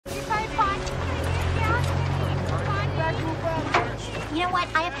know what?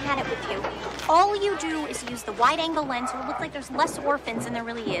 I have had it with you. All you do is use the wide-angle lens, so it looks like there's less orphans than there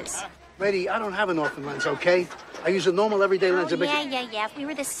really is. Lady, I don't have an orphan lens, okay? I use a normal everyday lens. Yeah. If we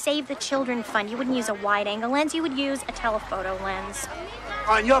were the Save the Children Fund, you wouldn't use a wide-angle lens. You would use a telephoto lens.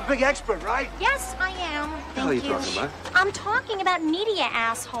 And you're a big expert, right? Yes, I am. What the hell are you talking about? I'm talking about media,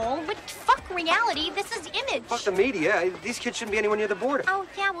 asshole. But fuck reality. This is image. Fuck the media. These kids shouldn't be anywhere near the border. Oh,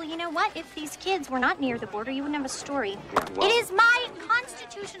 yeah, well, you know what? If these kids were not near the border, you wouldn't have a story. Yeah, well. It is my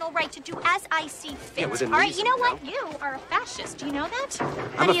constitutional right to do as I see fit. Yeah, within All right, reason, you know what? no? You are a fascist. Do you know that? I'm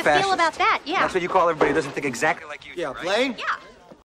How do a you fascist. feel about that? Yeah. That's what you call everybody who doesn't think exactly like you do, Yeah, right? Blaine? Yeah.